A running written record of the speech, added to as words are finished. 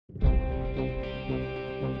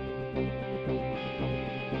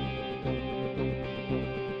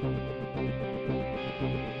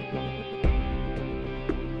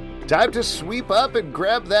Time to sweep up and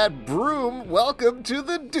grab that broom. Welcome to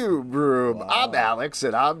the Doom Room. Wow. I'm Alex,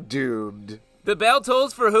 and I'm doomed. The bell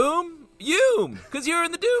tolls for whom? You, because you're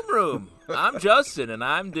in the Doom Room. I'm Justin, and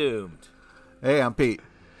I'm doomed. Hey, I'm Pete.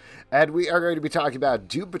 And we are going to be talking about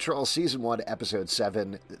Doom Patrol Season 1, Episode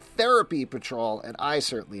 7, Therapy Patrol, and I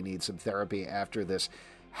certainly need some therapy after this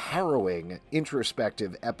harrowing,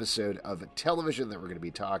 introspective episode of television that we're going to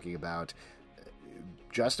be talking about.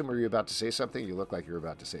 Justin, were you about to say something? You look like you were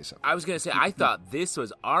about to say something. I was going to say, I thought this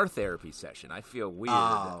was our therapy session. I feel weird.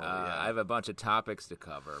 Yeah. I have a bunch of topics to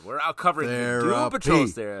cover. We're out covering Therapy. the Doom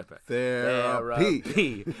Patrol's therapy.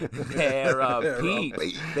 Therapy.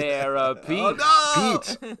 Therapy. Oh, no!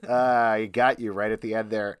 Pete, I got you right at the end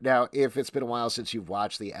there. Now, if it's been a while since you've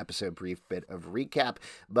watched the episode, brief bit of recap,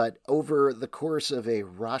 but over the course of a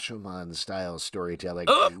Rashomon-style storytelling,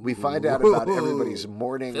 we find out about everybody's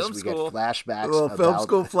mornings. Film we school. get flashbacks Little about... film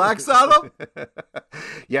school flex on them?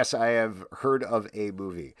 Yes, I have heard of a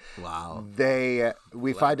movie. Wow.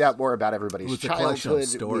 We find out more about everybody's It's a collection of childhood. We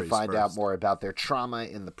stories find out first. more about their trauma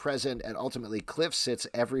in the present, and ultimately Cliff sits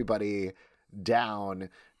everybody down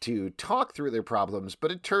to talk through their problems, but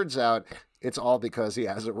it turns out it's all because he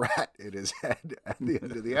has a rat in his head at the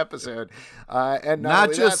end of the episode. And not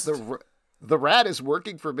only just that, the rat is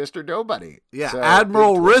working for Mr. Nobody. Yeah, So,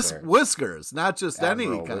 Admiral big twist there. Whiskers, not just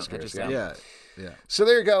Admiral any kind Whiskers, of... yeah. Yeah. So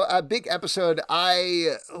there you go. A big episode.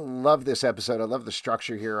 I love this episode. I love the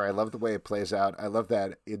structure here. I love the way it plays out. I love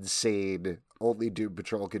that insane, only Doom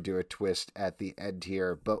Patrol could do a twist at the end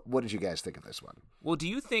here. But what did you guys think of this one? Well, do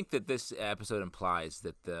you think that this episode implies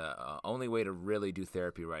that the only way to really do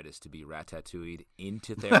therapy right is to be ratatouille'd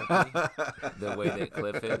into therapy the way that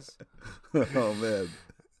Cliff is? Oh, man.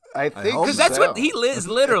 I think hope Because that's so. what he is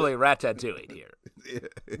literally ratatouille'd here.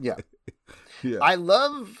 Yeah. Yeah. I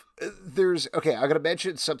love, I'm going to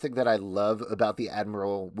mention something that I love about the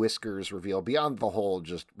Admiral Whiskers reveal, beyond the whole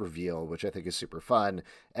just reveal, which I think is super fun,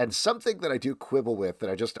 and something that I do quibble with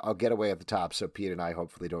that I'll get away at the top so Pete and I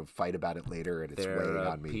hopefully don't fight about it later and it's weighing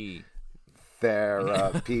on me.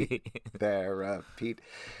 Therapy.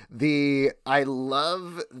 I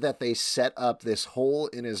love that they set up this hole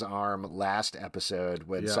in his arm last episode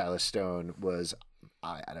when Silas Stone was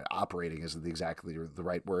operating isn't exactly the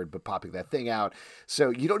right word, but popping that thing out. So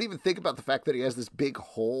you don't even think about the fact that he has this big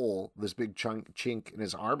hole, this big chink in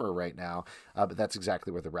his armor right now. But that's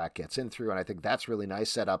exactly where the rat gets in through. And I think that's really nice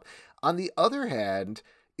setup. On the other hand,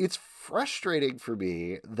 it's frustrating for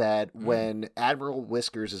me that when Admiral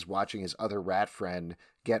Whiskers is watching his other rat friend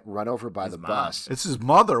get run over by the bus. It's his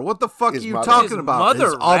mother. What the fuck His are you mother. talking His about? mother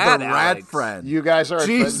His other rat, rat Alex. friend. You guys are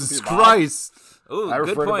Jesus Christ. Ooh, I good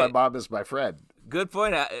refer to my point. mom as my friend. Good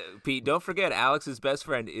point, Pete. Don't forget, Alex's best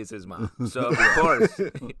friend is his mom. So, of course,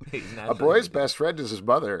 he's A boy's best friend is his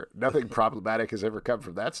mother. Nothing problematic has ever come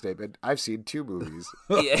from that statement. I've seen 2 movies.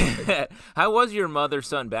 Yeah. How was your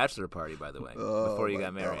mother-son bachelor party, by the way, before you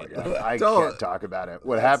got married? I can't talk about it.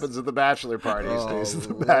 What happens at the bachelor party stays at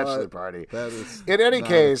the bachelor party. In any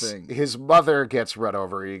case, his mother gets run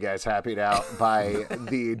over, you guys happy now, by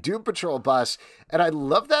the Doom Patrol bus. And I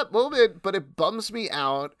love that moment, but it bums me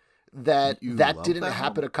out that didn't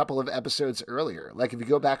happen a couple of episodes earlier. Like if you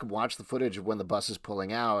go back and watch the footage of when the bus is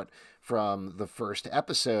pulling out from the first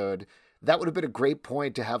episode, that would have been a great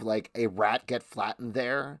point to have like a rat get flattened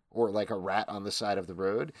there or like a rat on the side of the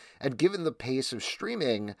road. And given the pace of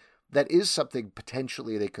streaming, that is something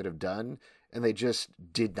potentially they could have done. And they just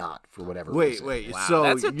did not for whatever reason. Wait. Wow, So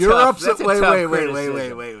that's a you're tough- upset. that's a tough Wait.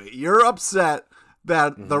 criticism. You're upset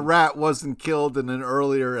that the rat wasn't killed in an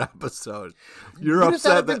earlier episode. You're Wouldn't that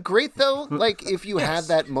upset have been great, though? Like, if you had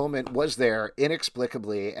that moment was there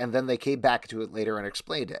inexplicably, and then they came back to it later and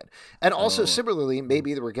explained it. And also, similarly,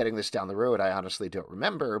 maybe they were getting this down the road. I honestly don't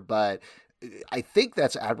remember, but I think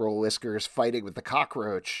that's Admiral Whiskers fighting with the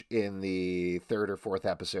cockroach in the 3rd or 4th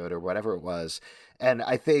episode or whatever it was. And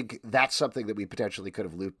I think that's something that we potentially could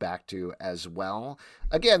have looped back to as well.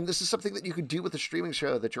 Again, this is something that you could do with a streaming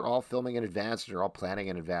show that you're all filming in advance and you're all planning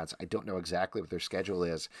in advance. I don't know exactly what their schedule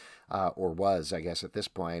is or was, I guess, at this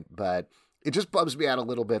point. But it just bums me out a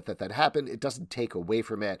little bit that happened. It doesn't take away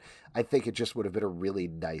from it. I think it just would have been a really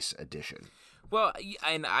nice addition. Well,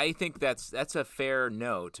 and I think that's a fair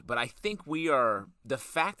note, but I think the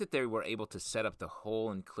fact that they were able to set up the hole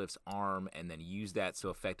in Cliff's arm and then use that so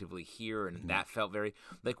effectively here, and that felt very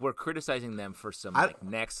like we're criticizing them for some like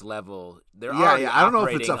next level. I don't know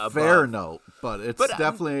if it's a fair above. note, but it's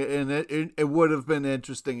definitely and it would have been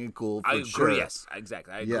interesting and cool. For I agree. Sure. Yes,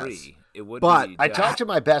 exactly. I agree. It would. But be I talked to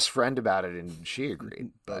my best friend about it, and she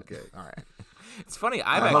agreed. But, Okay, all right. It's funny.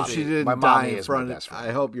 I hope she didn't my die mommy in is front my of. best friend.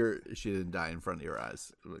 I hope she didn't die in front of your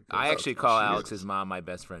eyes. I actually call Alex's mom my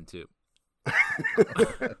best friend too.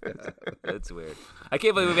 That's weird. I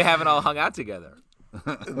can't believe we haven't all hung out together.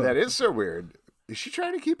 That is so weird. Is she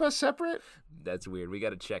trying to keep us separate? That's weird. We got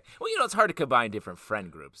to check. Well, it's hard to combine different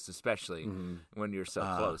friend groups, especially when you're so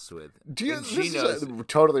close with. Do you? And This is a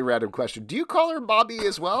totally random question. Do you call her Bobby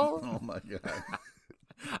as well? Oh my god.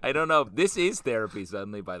 I don't know. This is therapy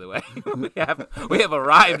suddenly, by the way. we have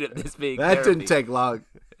arrived at this being That therapy. didn't take long.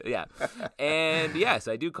 Yeah. And yes,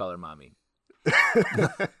 I do call her mommy.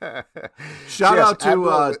 Shout out to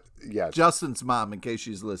Admiral, yes. Justin's mom, in case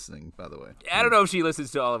she's listening, by the way. I don't know if she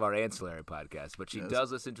listens to all of our ancillary podcasts, but she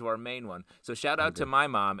does listen to our main one. So shout out to my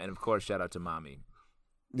mom, and of course, shout out to mommy.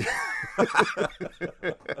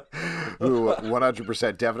 Who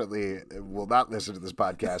 100% definitely will not listen to this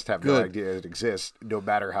podcast, have no idea it exists, no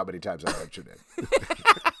matter how many times I mention it.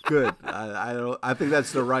 Good. I think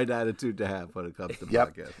that's the right attitude to have when it comes to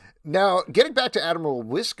podcast. Now, getting back to Admiral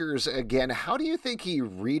Whiskers again, how do you think he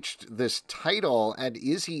reached this title? And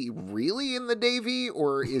is he really in the Navy,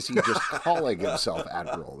 or is he just calling himself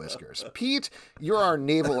Admiral Whiskers? Pete, you're our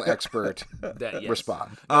naval expert. Yes.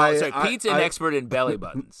 Respond. Sorry, Pete's an expert in belly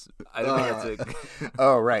buttons. I don't think that's a...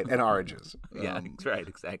 Oh, right, and oranges. Yeah, right,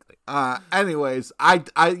 exactly. Anyways, I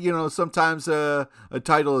sometimes a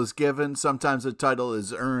title is given, sometimes a title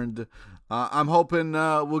is earned. I'm hoping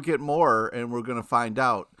we'll get more, and we're going to find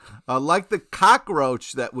out. Like the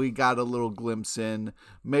cockroach that we got a little glimpse in,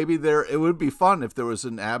 maybe it would be fun if there was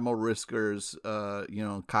an Admiral Risker's,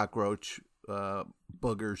 cockroach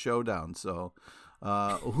booger showdown. So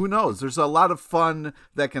who knows? There's a lot of fun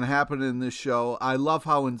that can happen in this show. I love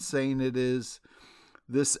how insane it is.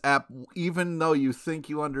 This app, even though you think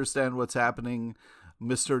you understand what's happening,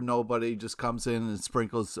 Mr. Nobody just comes in and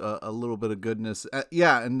sprinkles a little bit of goodness.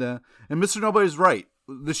 And Mr. Nobody's right.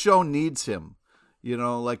 The show needs him.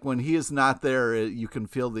 Like when he is not there, you can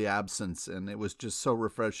feel the absence, and it was just so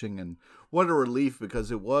refreshing. And what a relief,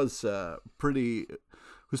 because it was pretty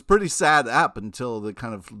sad up until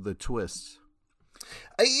the twist.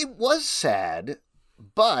 It was sad,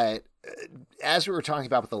 but as we were talking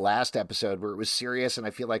about with the last episode where it was serious and I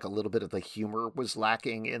feel like a little bit of the humor was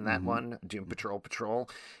lacking in that one, Doom Patrol.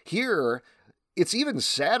 Here, it's even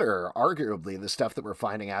sadder, arguably, the stuff that we're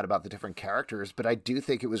finding out about the different characters, but I do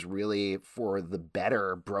think it was really for the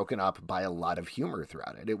better, broken up by a lot of humor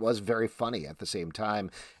throughout it. It was very funny at the same time,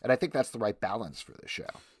 and I think that's the right balance for the show.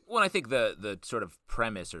 Well, I think the sort of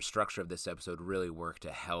premise or structure of this episode really worked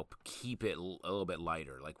to help keep it a little bit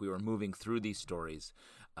lighter. Like we were moving through these stories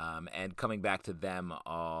and coming back to them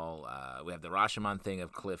all. We have the Rashomon thing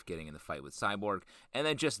of Cliff getting in the fight with Cyborg, and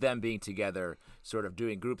then just them being together, sort of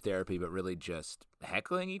doing group therapy, but really just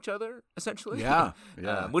heckling each other, essentially. Yeah.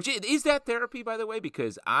 Which is that therapy, by the way?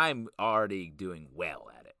 Because I'm already doing well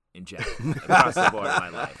at it. In general, across the board in my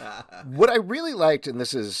life. What I really liked, and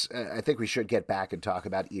this is, I think we should get back and talk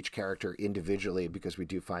about each character individually because we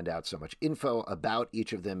do find out so much info about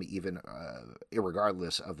each of them, even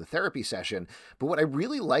irregardless of the therapy session. But what I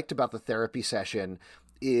really liked about the therapy session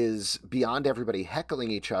is, beyond everybody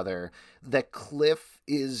heckling each other, that Cliff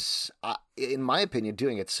is, in my opinion,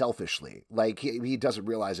 doing it selfishly. Like, he doesn't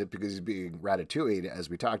realize it because he's being ratatouille, as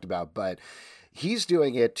we talked about, but he's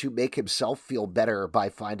doing it to make himself feel better by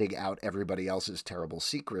finding out everybody else's terrible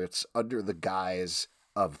secrets under the guise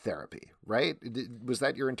of therapy, right? Was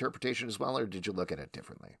that your interpretation as well, or did you look at it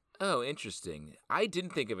differently? Oh, interesting. I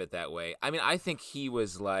didn't think of it that way. I mean, I think he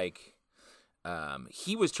was like,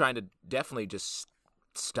 he was trying to definitely just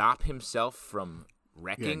stop himself from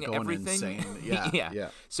wrecking everything. Insane. Yeah.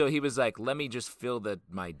 So he was like, let me just fill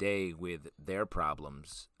my day with their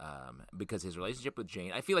problems, because his relationship with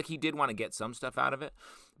Jane, I feel like he did want to get some stuff out of it,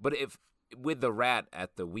 but if with the rat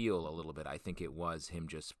at the wheel a little bit, I think it was him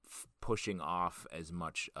just pushing off as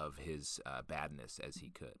much of his badness as he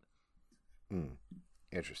could.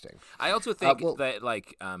 Interesting. I also think that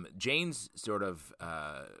like Jane's sort of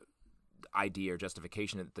idea or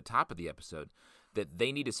justification at the top of the episode that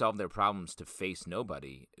they need to solve their problems to face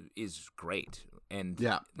nobody is great. And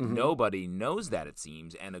nobody knows that, it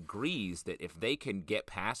seems, and agrees that if they can get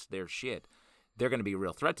past their shit, they're going to be a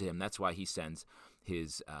real threat to him. That's why he sends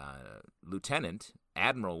his lieutenant,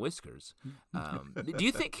 Admiral Whiskers. Do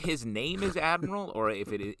you think his name is Admiral, or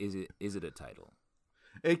if is it a title?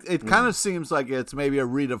 It kind of seems like it's maybe a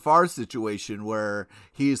Rita Farr situation where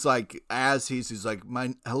he's like, he's like,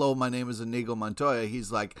 hello, my name is Inigo Montoya.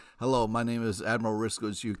 He's like, hello, my name is Admiral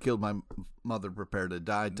Riscos. You killed my mother, prepare to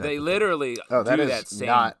die. They literally do that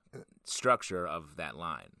same structure of that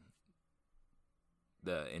line.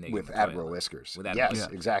 with Admiral Whiskers. With Admiral Yes,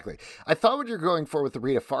 exactly. I thought what you're going for with the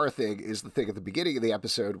Rita Farr thing is the thing at the beginning of the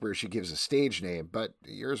episode where she gives a stage name, but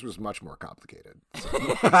yours was much more complicated. So.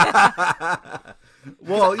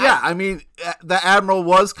 Well, yeah, I mean, the Admiral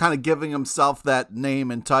was kind of giving himself that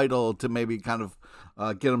name and title to maybe kind of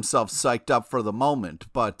get himself psyched up for the moment,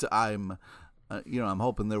 but I'm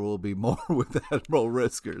hoping there will be more with Admiral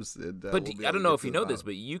Whiskers. But I don't know if you know this,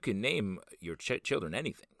 but you can name your children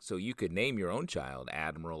anything. So you could name your own child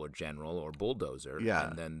Admiral or General or Bulldozer,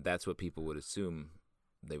 and then that's what people would assume.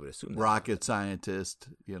 They would assume rocket scientist,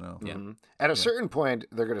 Yeah. Mm-hmm. At a certain point,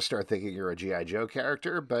 they're going to start thinking you're a G.I. Joe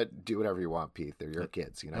character, but do whatever you want, Pete. They're your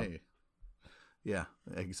kids, Hey. Yeah,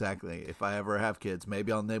 exactly. If I ever have kids,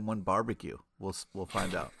 maybe I'll name one Barbecue. We'll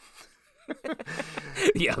find out.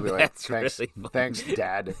 Yeah, that's really fun. Thanks,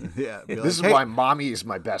 Dad. Yeah, this is why Mommy is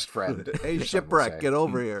my best friend. Hey, Shipwreck, get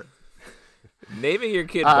over here. Naming your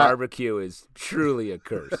kid Barbecue is truly a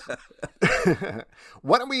curse.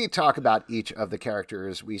 Why don't we talk about each of the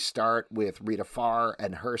characters? We start with Rita Farr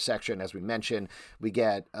and her section. As we mentioned, we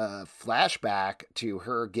get a flashback to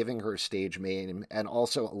her giving her stage name and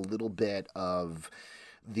also a little bit of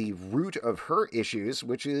the root of her issues,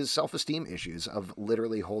 which is self-esteem issues of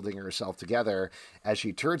literally holding herself together as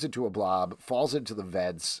she turns into a blob, falls into the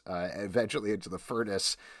vents, eventually into the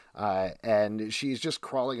furnace, and she's just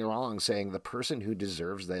crawling along saying, the person who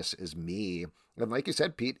deserves this is me. And like you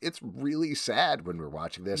said, Pete, it's really sad when we're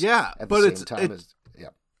watching this. Yeah, at but the same time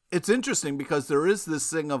it's interesting because there is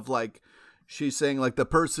this thing of like, she's saying like the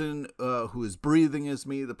person who is breathing is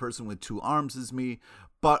me, the person with two arms is me.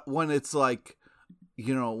 But when it's like,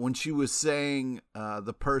 when she was saying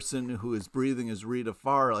the person who is breathing is Rita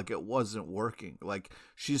Farr, like it wasn't working. Like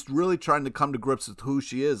she's really trying to come to grips with who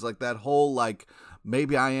she is. Like that whole like,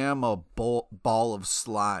 maybe I am a ball of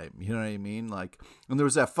slime. You know what I mean? Like, and there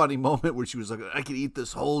was that funny moment where she was like, I could eat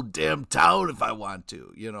this whole damn town if I want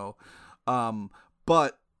to,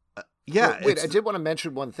 But yeah. Wait, I did want to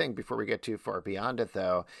mention one thing before we get too far beyond it,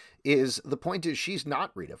 though, is the point is she's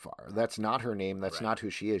not Rita Farr. That's not her name. That's not who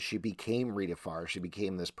she is. She became Rita Farr. She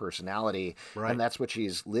became this personality. Right. And that's what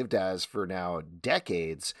she's lived as for now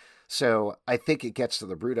decades. So I think it gets to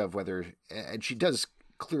the root of whether, and she does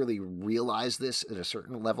clearly realize this at a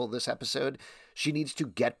certain level this episode, she needs to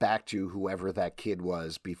get back to whoever that kid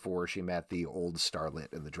was before she met the old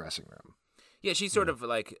starlet in the dressing room. Yeah, she sort of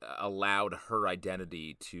like allowed her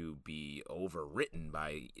identity to be overwritten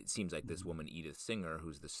by, it seems like, this woman, Edith Singer,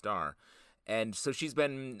 who's the star. And so she's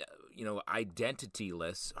been,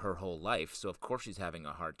 identityless her whole life. So, of course, she's having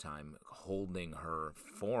a hard time holding her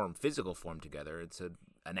physical form together. It's an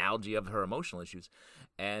analogy of her emotional issues.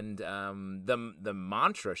 And the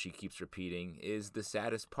mantra she keeps repeating is the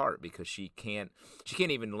saddest part because she can't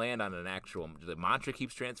even land on an actual, the mantra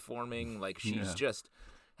keeps transforming. Like she's just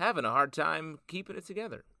having a hard time keeping it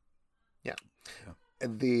together. Yeah.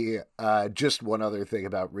 And the just one other thing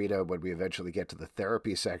about Rita when we eventually get to the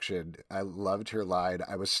therapy section, I loved her line,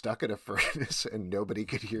 I was stuck in a furnace and nobody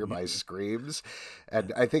could hear my screams.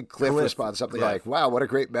 And I think Cliff responds something like, wow, what a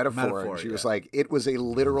great metaphor. And she was like, it was a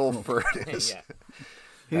literal furnace.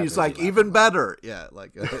 He's like, even better. Yeah,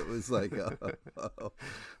 like it was like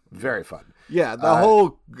very fun. Yeah, the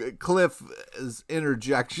whole Cliff's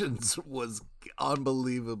interjections was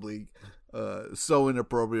unbelievably so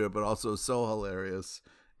inappropriate, but also so hilarious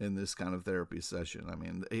in this kind of therapy session. I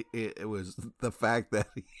mean, it was the fact that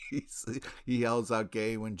he yells out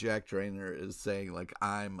 "gay" when Jack Trainer is saying like,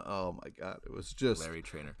 oh my God, it was just Larry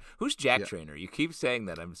Trainer. Who's Jack Trainer? You keep saying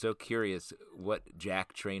that. I'm so curious what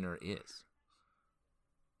Jack Trainer is.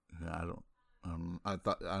 I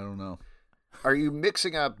don't know. Are you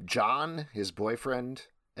mixing up John, his boyfriend,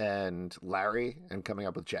 and Larry and coming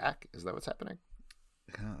up with Jack? Is that what's happening?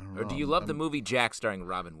 Or do you love the movie Jack starring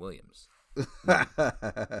Robin Williams?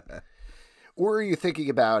 Or are you thinking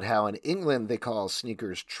about how in England they call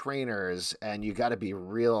sneakers trainers and you got to be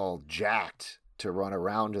real jacked to run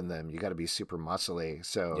around in them? You got to be super muscly.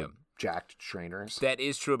 So jacked trainers. That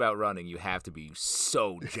is true about running. You have to be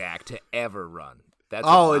so jacked to ever run. That's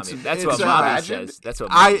what Mommy says. That's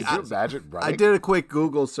what Mommy says. I did a quick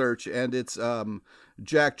Google search, and it's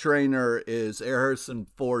Jack Trainer is Harrison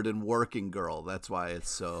Ford in Working Girl. That's why it's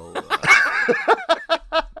so.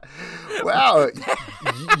 Wow,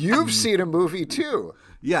 you've seen a movie too.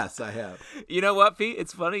 Yes, I have. You know what, Pete?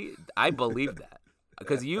 It's funny. I believe that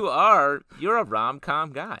because you're a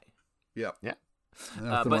rom-com guy. Yep. Yeah.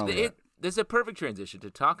 But there's a perfect transition to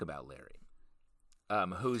talk about Larry.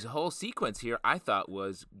 Whose whole sequence here I thought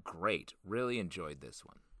was great. Really enjoyed this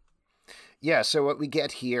one. Yeah, so what we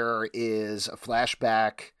get here is a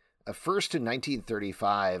flashback First in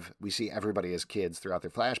 1935, we see everybody as kids throughout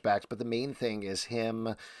their flashbacks, but the main thing is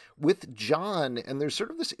him with John, and there's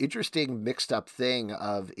sort of this interesting mixed up thing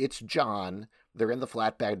of it's John, they're in the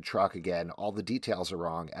flatbed truck again, all the details are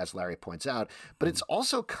wrong, as Larry points out, but it's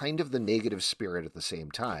also kind of the negative spirit at the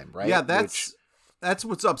same time, right? Yeah, that's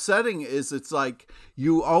what's upsetting is it's like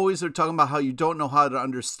you always are talking about how you don't know how to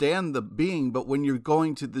understand the being, but when you're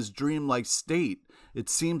going to this dreamlike state, it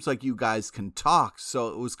seems like you guys can talk. So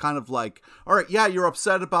it was kind of like, all right, yeah, you're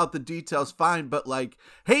upset about the details, fine, but like,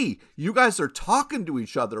 hey, you guys are talking to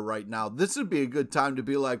each other right now. This would be a good time to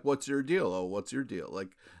be like, what's your deal? Oh, what's your deal?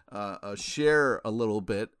 Like, share a little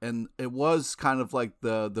bit. And it was kind of like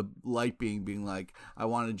the light being like, I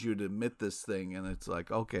wanted you to admit this thing. And it's like,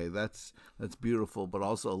 okay, that's beautiful, but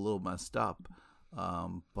also a little messed up.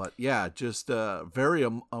 But yeah, just a very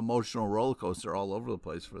emotional roller coaster all over the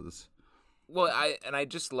place for this. Well, I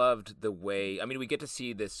just loved the way, I mean, we get to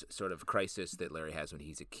see this sort of crisis that Larry has when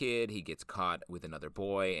he's a kid. He gets caught with another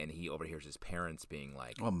boy, and he overhears his parents being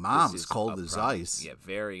like, "Oh, Mom's cold as ice." Yeah,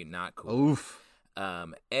 very not cool. Oof.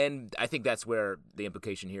 And I think that's where the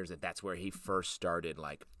implication here is that that's where he first started,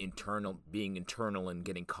 like, being internal and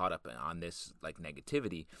getting caught up on this, like,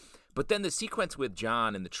 negativity. But then the sequence with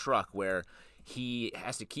John in the truck where he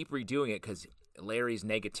has to keep redoing it because Larry's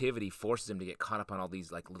negativity forces him to get caught up on all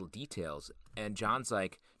these like little details, and John /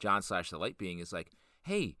 the light being is like,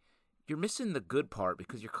 hey, you're missing the good part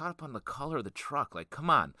because you're caught up on the color of the truck, like, come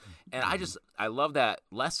on. And I love that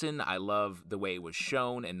lesson. I love the way it was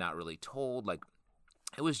shown and not really told. Like,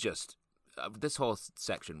 it was just this whole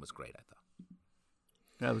section was great, I thought.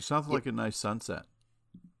 Yeah, there's nothing like a nice sunset.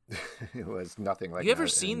 It was nothing like. You ever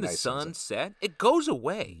seen the sun set? It goes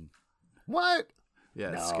away. What?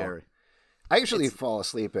 Yeah, it's scary. I usually fall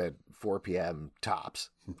asleep at 4 p.m. tops,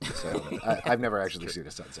 so I've never actually seen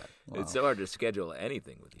a sunset. Wow. It's so hard to schedule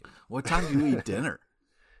anything with you. What time do you eat dinner?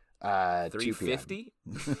 3:50.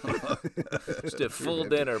 Just a full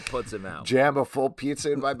dinner puts him out. Jam a full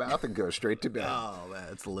pizza in my mouth and go straight to bed. Oh,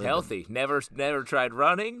 that's living. Healthy. Never tried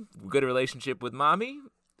running. Good relationship with mommy.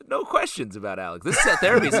 No questions about Alex. This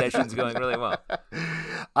therapy session's going really well.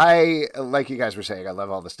 I, like you guys were saying, I love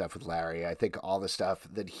all the stuff with Larry. I think all the stuff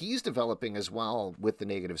that he's developing as well with the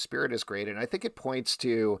negative spirit is great. And I think it points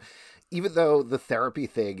to, even though the therapy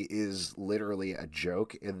thing is literally a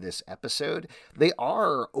joke in this episode, they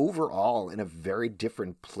are overall in a very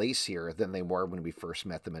different place here than they were when we first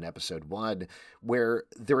met them in episode 1, where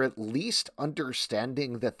they're at least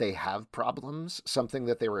understanding that they have problems, something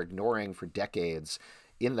that they were ignoring for decades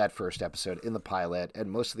in that first episode, in the pilot,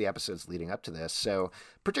 and most of the episodes leading up to this. So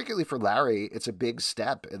particularly for Larry, it's a big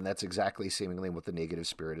step, and that's exactly seemingly what the negative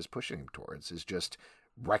spirit is pushing him towards, is just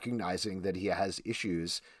recognizing that he has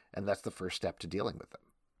issues, and that's the first step to dealing with them.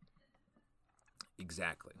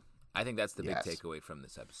 Exactly. I think that's the big takeaway from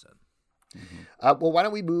this episode. Mm-hmm. Well, why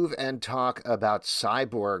don't we move and talk about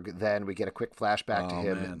Cyborg then? We get a quick flashback to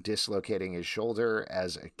him dislocating his shoulder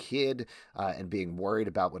as a kid and being worried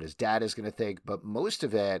about what his dad is going to think. But most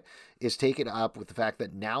of it is taken up with the fact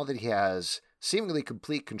that now that he has seemingly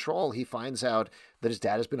complete control, he finds out that his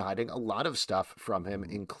dad has been hiding a lot of stuff from him,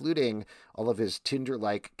 including all of his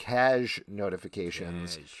Tinder-like Cash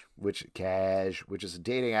notifications, which is a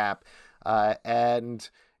dating app. And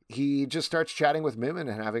he just starts chatting with women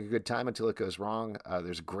and having a good time until it goes wrong.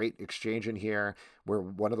 There's a great exchange in here where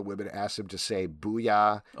one of the women asks him to say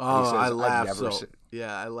 "booyah." Oh, I laughed.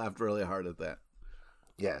 I laughed really hard at that.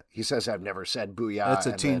 Yeah, he says, "I've never said booyah." That's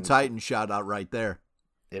a Teen Titans shout out right there.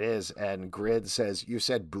 It is. And Grid says, "You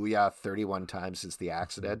said booyah 31 times since the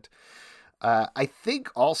accident." I think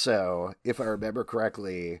also, if I remember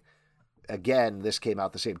correctly, again, this came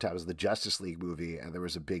out the same time as the Justice League movie, and there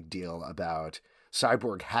was a big deal about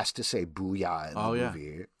Cyborg has to say booyah in the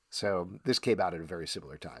movie. So this came out at a very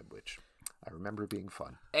similar time, which I remember being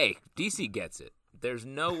fun. Hey, DC gets it. There's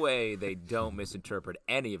no way they don't misinterpret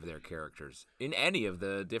any of their characters in any of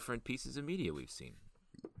the different pieces of media we've seen.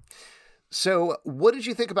 So what did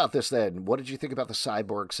you think about this then? What did you think about the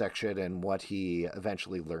Cyborg section and what he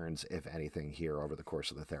eventually learns, if anything, here over the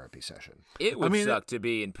course of the therapy session? It would suck to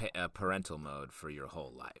be in parental mode for your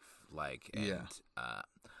whole life.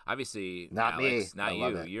 Obviously, not Alex, me. Not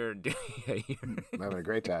you. You're I'm having a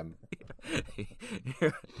great time.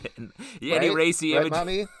 Any racy right, image.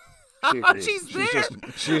 Mommy? She's there.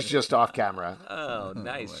 She's just off camera. Oh,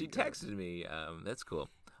 nice. She texted me. That's cool.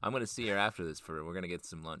 I'm going to see her after this. We're going to get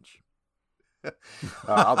some lunch.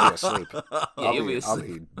 I'll be asleep. You'll be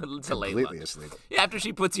asleep. I'll be completely asleep. Yeah, after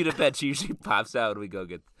she puts you to bed, she usually pops out and we go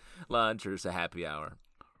get lunch or it's a happy hour.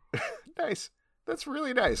 Nice. That's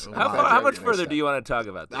really nice. How much further do you want to talk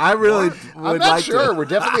about this? I really would I'm not like sure. to. We're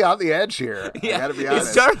definitely on the edge here. Yeah, I gotta be honest.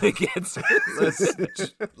 it's starting to get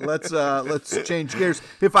Let's change gears.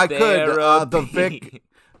 If I could,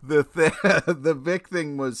 the Vic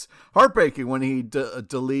thing was heartbreaking when he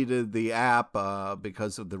deleted the app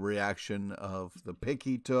because of the reaction of the pic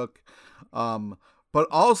he took. But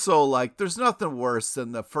also, like, there's nothing worse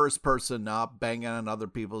than the first person up banging on other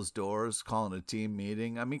people's doors, calling a team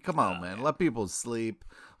meeting. I mean, come on, man. Let people sleep.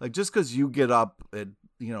 Like, just because you get up at,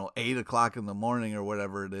 8 o'clock in the morning or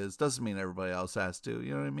whatever it is, doesn't mean everybody else has to.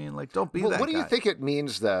 You know what I mean? Like, don't be that What do you guy. think it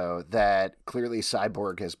means, though, that clearly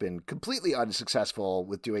Cyborg has been completely unsuccessful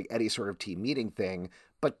with doing any sort of team meeting thing,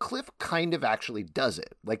 but Cliff kind of actually does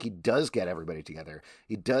it? Like, he does get everybody together.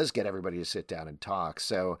 He does get everybody to sit down and talk.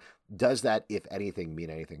 So does that, if anything,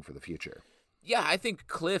 mean anything for the future? Yeah, I think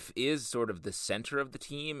Cliff is sort of the center of the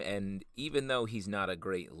team, and even though he's not a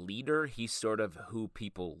great leader, he's sort of who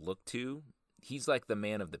people look to. He's like the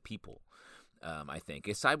man of the people, I think.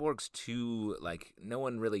 Cyborg's too, like, no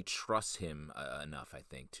one really trusts him enough, I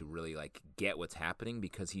think, to really, like, get what's happening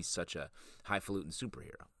because he's such a highfalutin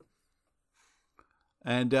superhero.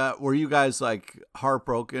 And were you guys, like,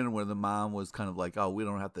 heartbroken when the mom was kind of like, oh, we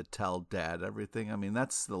don't have to tell dad everything? I mean,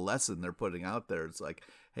 that's the lesson they're putting out there. It's like,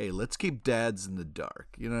 hey, let's keep dads in the dark.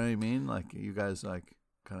 You know what I mean? Like, you guys, like,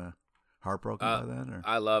 kind of heartbroken by that? Or?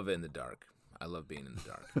 I love in the dark. I love being in the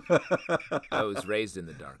dark. I was raised in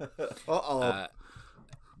the dark.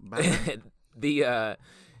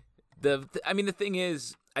 The thing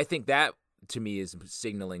is, I think that, to me, is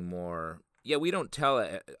signaling more, yeah, we don't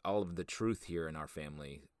tell all of the truth here in our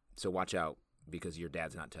family, so watch out because your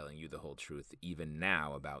dad's not telling you the whole truth, even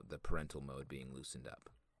now, about the parental mode being loosened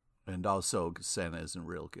up. And also, Santa isn't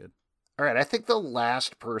real good. All right, I think the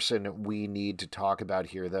last person we need to talk about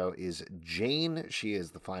here, though, is Jane. She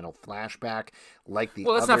is the final flashback. Like the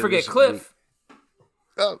let's others, not forget Cliff.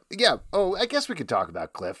 Oh, yeah. Oh, I guess we could talk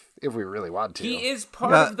about Cliff if we really want to. He is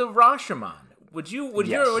part of the Rashomon. Would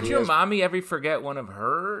your mommy ever forget one of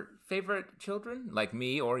her favorite children, like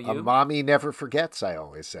me or you? A mommy never forgets, I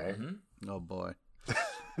always say. Mm-hmm. Oh, boy.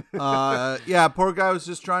 Yeah, poor guy was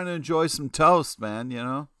just trying to enjoy some toast, man,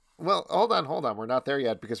 Well, hold on. We're not there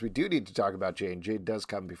yet because we do need to talk about Jane. Jane does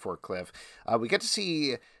come before Cliff. We get to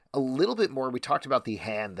see a little bit more. We talked about the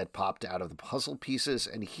hand that popped out of the puzzle pieces,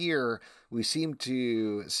 and here we seem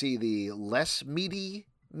to see the less meaty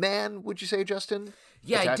man, would you say, Justin?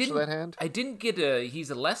 Yeah, attached to that hand? I didn't get he's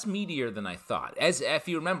a less meatier than I thought. As if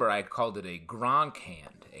you remember, I called it a Gronk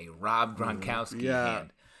hand, a Rob Gronkowski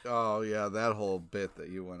hand. Oh, yeah, that whole bit that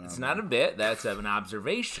you went on. It's not a bit. That's an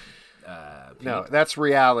observation. No, that's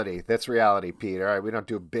reality. That's reality, Pete. All right, we don't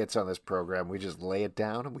do bits on this program. We just lay it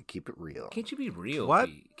down and we keep it real. Can't you be real? What?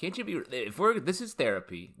 Pete? Can't you be? This is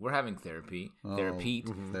therapy. We're having therapy. Therapy.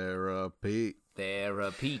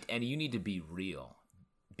 Therapy. And you need to be real.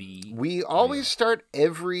 We always start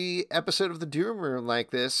every episode of the Doom Room like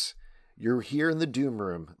this. You're here in the Doom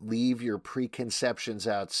Room. Leave your preconceptions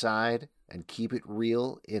outside and keep it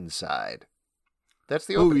real inside. That's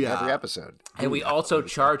the opening of every episode. And we also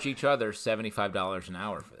charge each other $75 an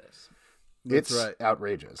hour for this. It's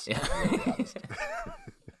outrageous. Yeah.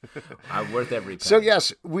 I'm worth every penny. So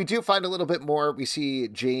yes, we do find a little bit more. We see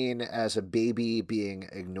Jane as a baby being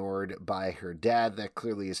ignored by her dad. That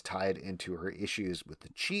clearly is tied into her issues with the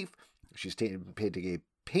chief. She's painting a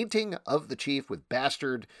painting of the chief with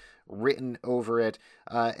bastard written over it.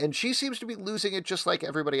 And she seems to be losing it just like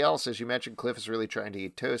everybody else. As you mentioned, Cliff is really trying to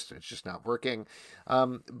eat toast. And it's just not working.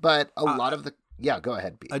 But a lot of the... Yeah, go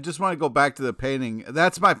ahead, Pete. I just want to go back to the painting.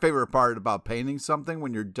 That's my favorite part about painting something,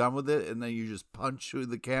 when you're done with it and then you just punch through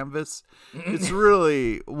the canvas. It's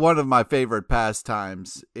really one of my favorite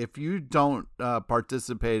pastimes. If you don't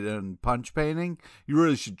participate in punch painting, you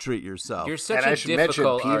really should treat yourself. You're such and a I should mention,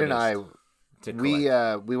 difficult Pete and I,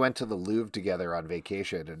 artist. we went to the Louvre together on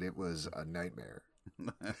vacation, and it was a nightmare.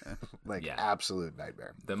 Absolute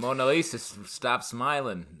nightmare. The Mona Lisa stopped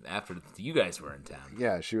smiling after you guys were in town.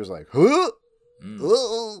 Yeah, she was like, huh?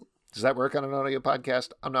 Does that work on an audio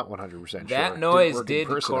podcast? I'm not 100% sure. That noise did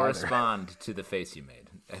correspond to the face you made,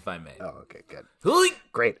 if I may. Oh, okay, good.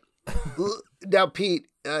 Great. Now, Pete,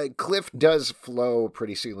 Cliff does flow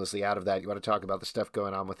pretty seamlessly out of that. You want to talk about the stuff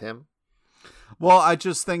going on with him? Well, I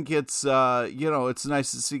just think it's, it's nice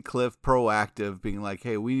to see Cliff proactive, being like,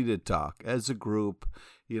 hey, we need to talk as a group.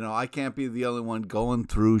 I can't be the only one going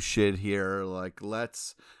through shit here. Like,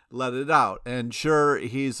 let's let it out. And sure,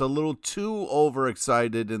 he's a little too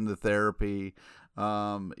overexcited in the therapy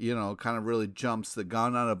kind of really jumps the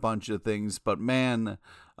gun on a bunch of things. But man,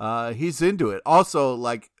 he's into it. Also,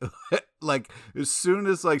 like, like as soon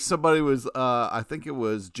as like somebody was, I think it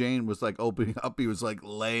was Jane was like opening up, he was like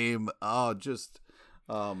lame.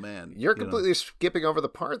 Oh man, You're completely skipping over the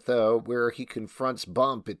part though where he confronts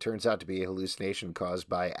Bump. It turns out to be a hallucination caused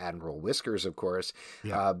by Admiral Whiskers, of course.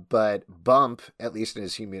 Yeah. But Bump, at least in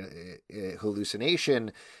his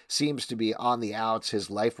hallucination, seems to be on the outs. His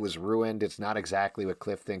life was ruined. It's not exactly what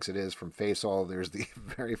Cliff thinks it is from Face All. There's the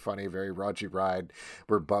very funny, very raunchy ride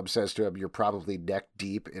where Bump says to him, "You're probably neck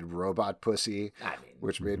deep in robot pussy,"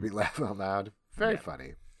 which made me laugh out loud. Very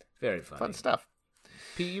funny. Very funny. Fun stuff.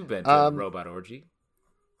 Pete, you've been to a robot orgy.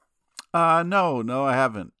 No, I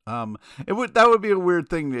haven't. That would be a weird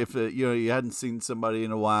thing if you hadn't seen somebody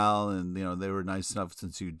in a while, and they were nice enough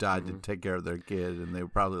since you died to take care of their kid, and they were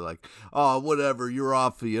probably like, "Oh, whatever, you're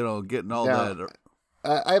off," getting all that.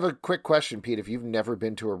 I have a quick question, Pete. If you've never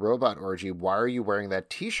been to a robot orgy, why are you wearing that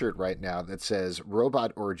T-shirt right now that says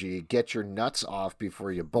 "Robot Orgy"? Get your nuts off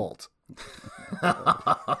before you bolt.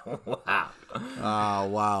 Wow. Oh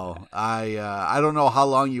wow! I don't know how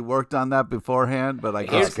long you worked on that beforehand, but I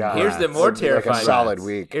guess here's the more terrifying. Like a solid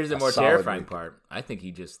week. Here's the more terrifying part. I think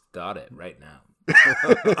he just thought it right now.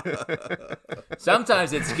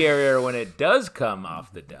 Sometimes it's scarier when it does come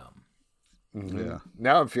off the dome. Mm-hmm. Yeah.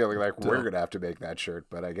 Now I'm feeling like we're gonna have to make that shirt,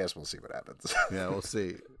 but I guess we'll see what happens. Yeah, we'll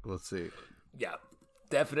see. Yeah.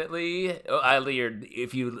 Definitely.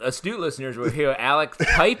 If you astute listeners will hear Alex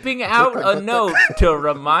typing out a note to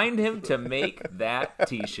remind him to make that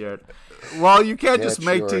T-shirt. Well, you can't just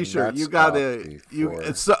make T-shirt. You got to.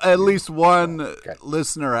 At least one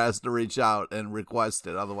listener has to reach out and request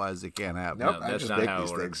it. Otherwise, it can't happen. Nope, that's not how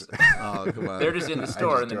it works. Oh, come on. They're just in the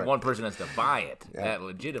store, and then one person has to buy it. Yeah. That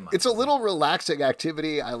legitimizes. It's a little relaxing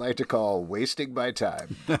activity I like to call wasting my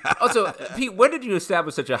time. Also, Pete, when did you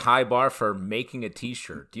establish such a high bar for making a T-shirt?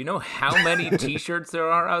 Do you know how many T-shirts there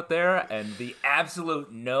are out there, and the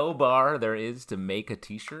absolute no bar there is to make a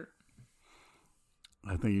T-shirt?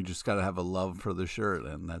 I think you just got to have a love for the shirt,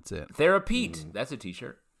 and that's it. Therapete. That's a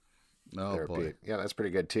T-shirt. Oh, therapy. boy. Yeah, that's pretty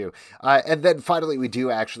good, too. And then finally, we do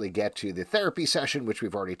actually get to the therapy session, which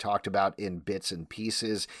we've already talked about in bits and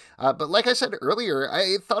pieces. But like I said earlier,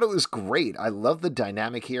 I thought it was great. I love the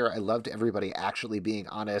dynamic here. I loved everybody actually being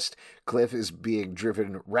honest. Cliff is being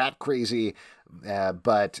driven rat crazy,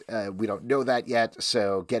 but we don't know that yet.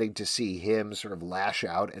 So getting to see him sort of lash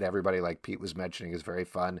out at everybody, like Pete was mentioning, is very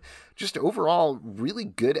fun. Just overall, really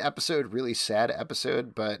good episode, really sad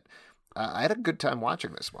episode, but I had a good time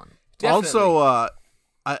watching this one. Definitely. Also,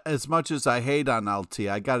 as much as I hate on LT,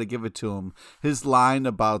 I got to give it to him. His line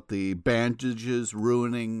about the bandages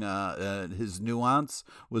ruining his nuance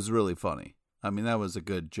was really funny. I mean, that was a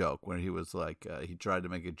good joke when he was like, he tried to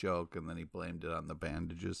make a joke and then he blamed it on the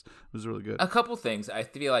bandages. It was really good. A couple things. I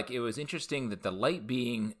feel like it was interesting that the light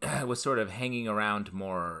being was sort of hanging around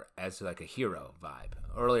more as like a hero vibe.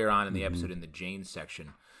 Earlier on in the episode in the Jane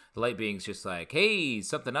section, the light being's just like, hey,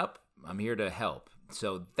 something up? I'm here to help.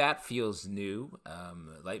 So that feels new.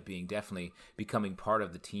 Light being definitely becoming part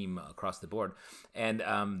of the team across the board. And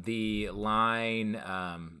the line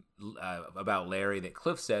about Larry that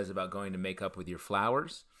Cliff says about going to make up with your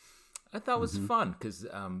flowers, I thought was fun because,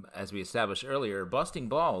 as we established earlier, busting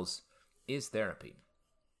balls is therapy.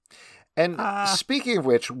 And speaking of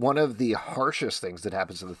which, one of the harshest things that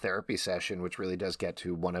happens in the therapy session, which really does get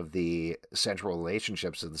to one of the central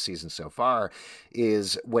relationships of the season so far,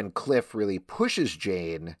 is when Cliff really pushes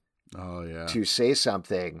Jane to say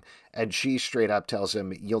something, and she straight up tells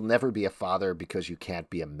him, "You'll never be a father because you can't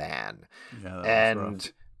be a man." Yeah,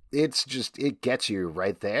 and it's just, it gets you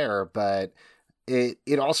right there, but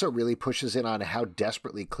it also really pushes in on how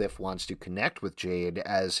desperately Cliff wants to connect with Jane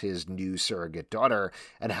as his new surrogate daughter,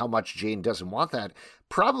 and how much Jane doesn't want that,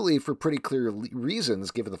 probably for pretty clear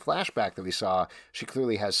reasons, given the flashback that we saw. She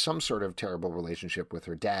clearly has some sort of terrible relationship with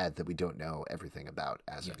her dad that we don't know everything about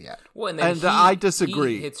as of yet. Well, and then I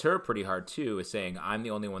disagree. He hits her pretty hard, too, is saying, I'm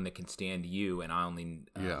the only one that can stand you, and I only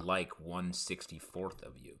like 1/64th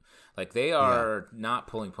of you. Like, they are not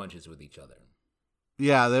pulling punches with each other.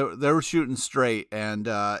 Yeah, they were shooting straight, and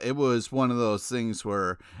it was one of those things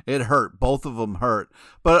where it hurt. Both of them hurt.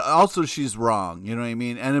 But also she's wrong, you know what I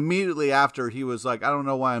mean? And immediately after, he was like, I don't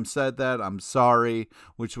know why I said that. I'm sorry,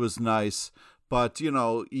 which was nice. But,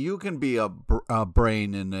 you can be a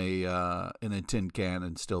brain in a tin can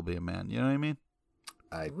and still be a man. You know what I mean?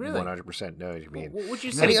 I really 100% know what you mean. What would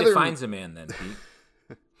you say defines a man then,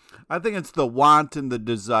 Pete? I think it's the want and the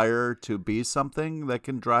desire to be something that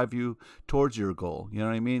can drive you towards your goal. You know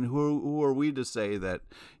what I mean? Who are we to say that,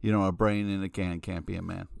 a brain in a can can't be a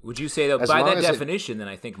man? Would you say that by that definition, then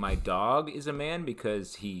I think my dog is a man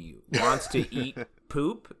because he wants to eat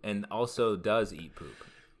poop and also does eat poop?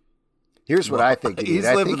 Here's what I think you need.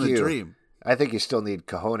 He's living the dream. I think you still need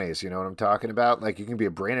cojones. You know what I'm talking about? Like, you can be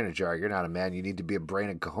a brain in a jar. You're not a man. You need to be a brain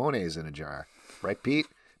and cojones in a jar. Right, Pete?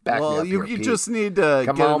 Back me up you here, Pete. just need to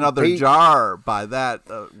get another Pete. jar by that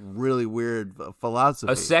really weird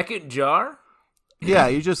philosophy. A second jar? Yeah,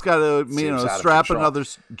 you just got to, strap another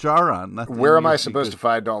jar on. Where am I supposed to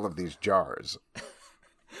find all of these jars?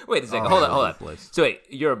 Wait a second. Hold on. So wait,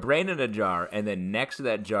 you're a brain in a jar, and then next to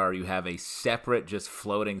that jar you have a separate, just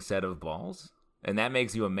floating set of balls? And that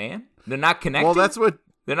makes you a man? They're not connected? Well, that's what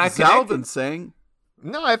they're not Zalvin's saying.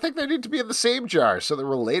 No, I think they need to be in the same jar so they're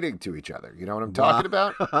relating to each other. You know what I'm talking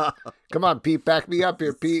about? Come on, Pete. Back me up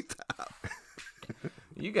here, Pete.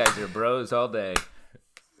 You guys are bros all day.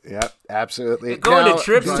 Yep, absolutely. Going to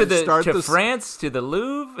trips to France, to the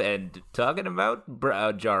Louvre, and talking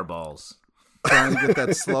about jar balls. Trying to get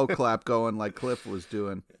that slow clap going like Cliff was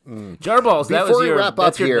doing. Jar balls. That's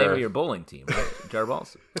your here. name of your bowling team, right? Jar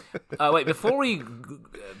balls. Wait, before we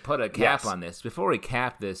put a cap on this, before we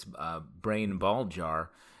cap this brain ball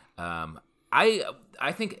jar, I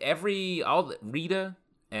think Rita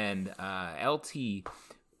and LT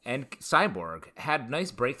and Cyborg had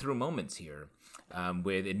nice breakthrough moments here.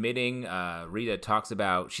 With admitting, Rita talks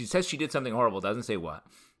about, she says she did something horrible, doesn't say what.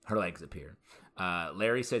 Her legs appear.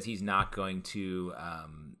 Larry says he's not going to,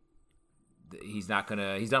 he's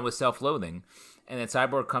done with self-loathing. And then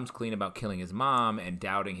Cyborg comes clean about killing his mom and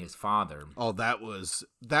doubting his father. Oh, that was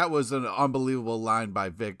an unbelievable line by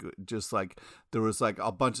Vic. Just like there was like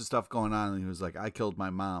a bunch of stuff going on, and he was like, "I killed my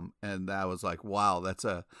mom," and that was like, "Wow, that's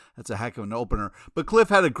a heck of an opener." But Cliff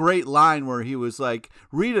had a great line where he was like,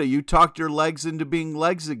 "Rita, you talked your legs into being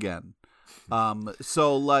legs again."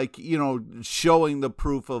 So like showing the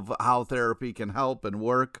proof of how therapy can help and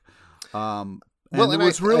work. And it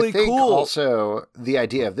was really I think cool. Also, the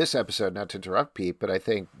idea of this episode, not to interrupt Pete, but I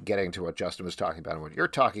think getting to what Justin was talking about and what you're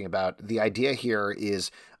talking about, the idea here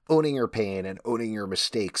is owning your pain and owning your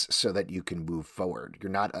mistakes so that you can move forward.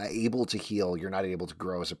 You're not able to heal. You're not able to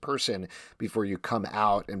grow as a person before you come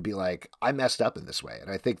out and be like, I messed up in this way.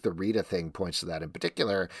 And I think the Rita thing points to that in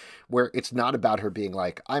particular, where it's not about her being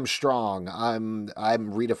like, I'm strong.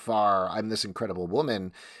 I'm Rita Farr. I'm this incredible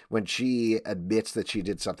woman. When she admits that she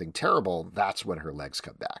did something terrible, that's when her legs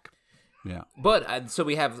come back. Yeah. But so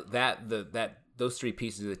we have those three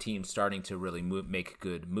pieces of the team starting to really make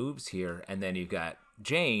good moves here. And then you've got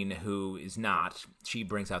Jane, who is not. She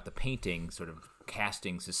brings out the painting, sort of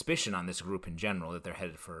casting suspicion on this group in general that they're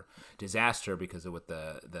headed for disaster because of what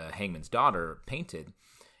the Hangman's daughter painted.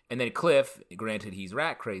 And then Cliff, granted he's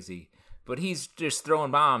rat crazy, but he's just throwing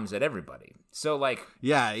bombs at everybody. So like,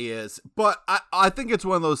 yeah, he is. But I think it's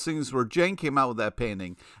one of those things where Jane came out with that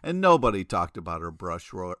painting and nobody talked about her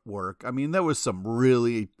brush work. I mean, there was some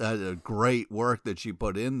really great work that she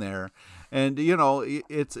put in there. And,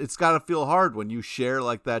 it's got to feel hard when you share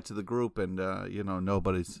like that to the group and,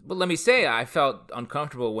 nobody's. But let me say, I felt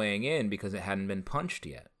uncomfortable weighing in because it hadn't been punched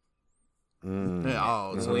yet.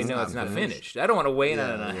 Yeah, so we know it's not finished. I don't want to weigh in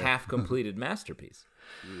on a half-completed masterpiece.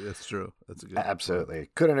 That's true. That's a good Absolutely.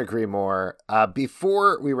 Couldn't agree more.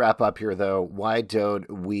 Before we wrap up here, though, why don't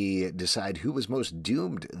we decide who was most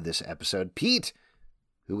doomed this episode? Pete,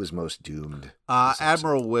 who was most doomed?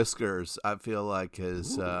 Admiral Whiskers, I feel like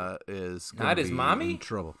is not his mommy? In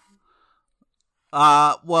trouble.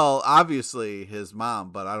 Well, obviously his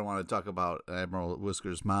mom, but I don't want to talk about Admiral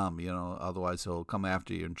Whiskers' mom, otherwise he'll come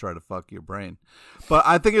after you and try to fuck your brain. But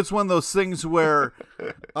I think it's one of those things where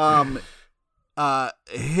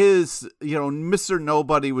his, Mr.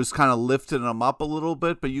 Nobody was kind of lifting him up a little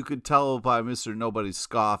bit, but you could tell by Mr. Nobody's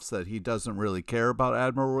scoffs that he doesn't really care about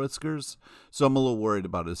Admiral Whiskers. So I'm a little worried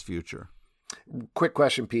about his future. Quick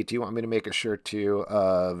question, Pete. Do you want me to make a shirt too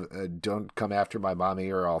of don't come after my mommy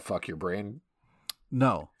or I'll fuck your brain?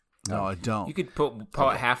 No, I don't. You could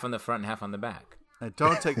put half on the front and half on the back.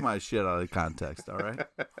 Don't take my shit out of context, all right?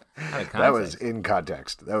 That was in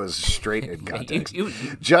context. That was straight in context. you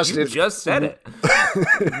just said it.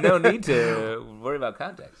 No need to worry about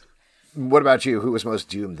context. What about you? Who was most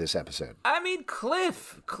doomed this episode? I mean,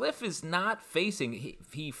 Cliff. Cliff is not facing.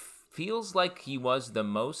 He feels like he was the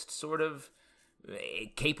most sort of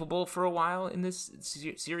capable for a while in this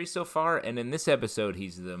series so far, and in this episode,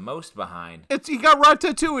 he's the most behind. He got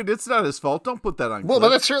ratatouille. It's not his fault. Don't put that on. Well, but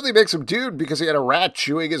that certainly makes him doomed because he had a rat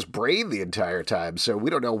chewing his brain the entire time. So we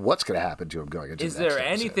don't know what's going to happen to him going into. Is the next there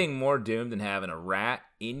episode. anything more doomed than having a rat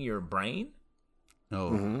in your brain?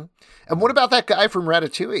 No. Mm-hmm. And what about that guy from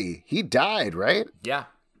Ratatouille? He died, right? Yeah.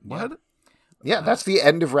 What? Yeah, that's the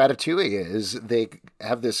end of Ratatouille. Is they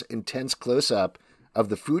have this intense close up of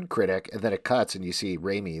the food critic, and then it cuts, and you see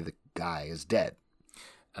Raimi, the guy, is dead.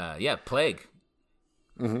 Yeah, plague.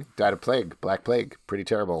 Mm-hmm. Died of plague, Black Plague. Pretty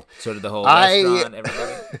terrible. So did the whole restaurant,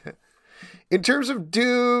 everybody. In terms of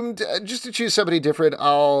doomed, just to choose somebody different,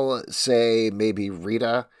 I'll say maybe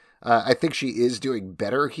Rita. I think she is doing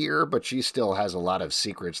better here, but she still has a lot of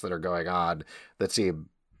secrets that are going on that seem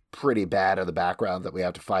pretty bad in the background that we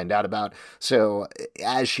have to find out about. So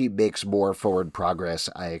as she makes more forward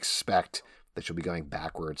progress, I expect that she'll be going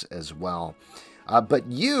backwards as well.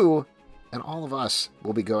 But you and all of us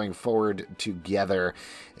will be going forward together.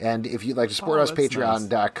 And if you'd like to support us,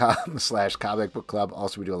 patreon.com/comicbookclub.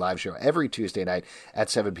 Also, we do a live show every Tuesday night at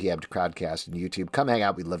 7 p.m. to Crowdcast and YouTube. Come hang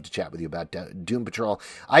out. We'd love to chat with you about Doom Patrol.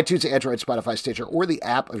 iTunes, Android, Spotify, Stitcher, or the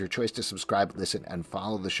app of your choice to subscribe, listen, and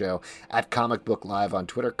follow the show at Comic Book Live on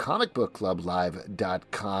Twitter,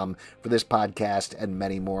 comicbookclublive.com for this podcast and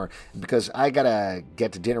many more. Because I got to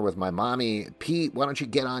get to dinner with my mommy. Pete, why don't you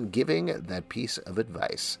get on giving that piece of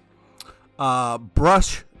advice?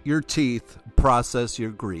 Brush your teeth, process your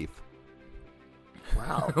grief.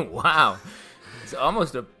 Wow. Wow. It's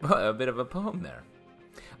almost a bit of a poem there.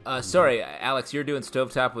 Sorry, Alex, you're doing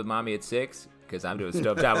Stovetop with Mommy at 6? Because I'm doing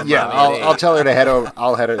Stovetop with Mommy at 8. I'll tell her to head over.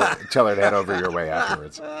 Tell her to head over your way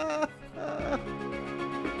afterwards.